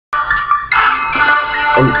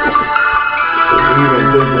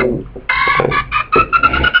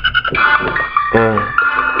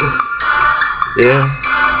Yeah.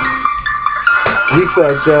 You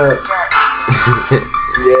fucked up.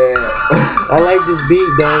 Yeah. I like this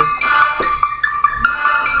beat though.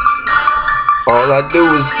 All I do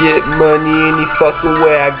is get money any fucking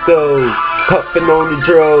way I go. Puffin' on the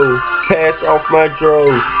dro, pass off my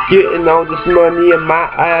dro. Getting all this money and my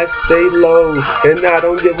eyes stay low. And I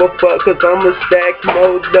don't give a fuck cause I'm a stack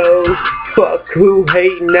modo. Fuck who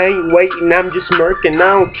hating, I ain't waiting, I'm just murking.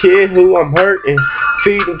 I don't care who I'm hurting.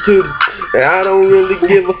 Feeding to the, I don't really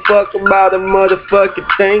give a fuck about a motherfucking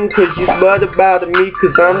thing. Cause you butt about me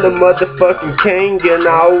cause I'm the motherfucking king. And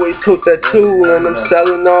I always took that tool and I'm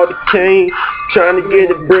selling all the cane. Trying to get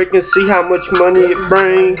a brick and see how much money it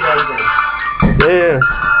brings. Yeah,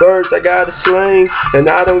 birds I gotta sling. And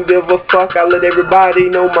I don't give a fuck, I let everybody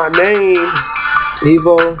know my name.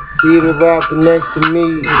 Evo, he the rapper next to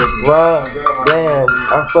me. Wow, damn,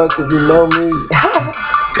 I fuck if you know me.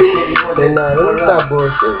 And let me stop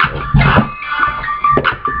bullshit.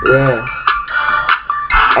 Yeah.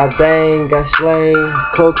 I bang, I slang,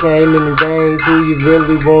 cocaine in the gangs. Who you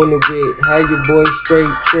really want it with? How your boy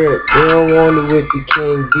straight trip? They don't want it with the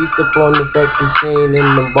king. Beat up on the fucking scene and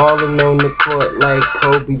I'm ballin' on the court like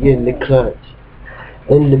Kobe in the clutch.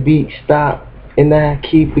 And the beat stop and I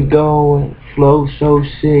keep it going. Flow so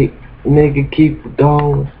sick, nigga keep it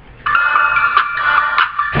going.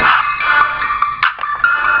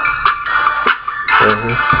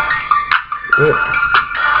 Yeah.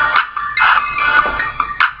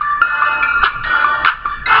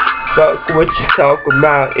 Fuck what you talk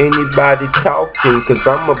about, anybody talking. Cause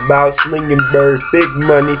I'm about slinging birds, big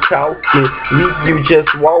money talking. Leave you just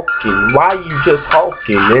walking, why you just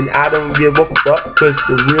hawking? And I don't give a fuck cause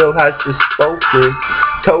the real has just spoken.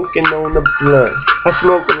 Token on the blunt, I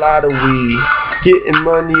smoke a lot of weed. Getting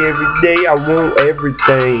money every day, I want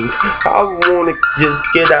everything. I wanna just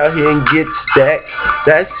get out here and get stacked.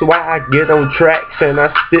 That's why I get on tracks and I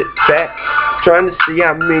spit facts. Trying to see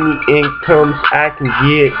how many incomes I can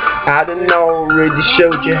get. I done already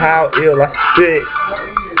showed you how ill I spit.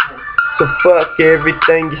 So fuck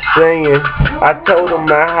everything you're saying. I told them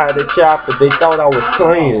I had a chopper, they thought I was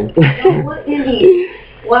playing. What is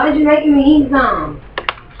it? Why did you make me eat some?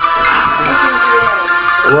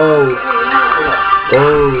 Whoa.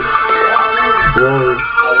 Whoa. Whoa.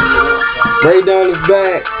 Lay down his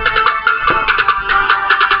back.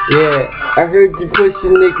 Yeah, I heard you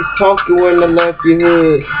pushing niggas talking when I left your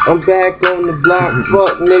hood. I'm back on the block,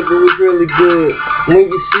 fuck nigga, was really good. When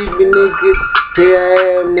you see me nigga, here I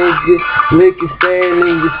am nigga. Liquor stand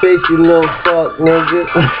in your face, you little fuck nigga.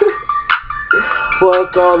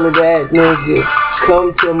 Fuck all of that nigga.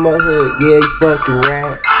 Come to my hood, yeah, you fucking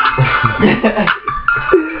rap.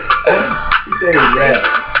 You say rap.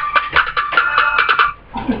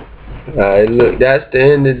 Alright, look, that's the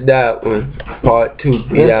end of that one. Part 2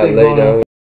 be out later.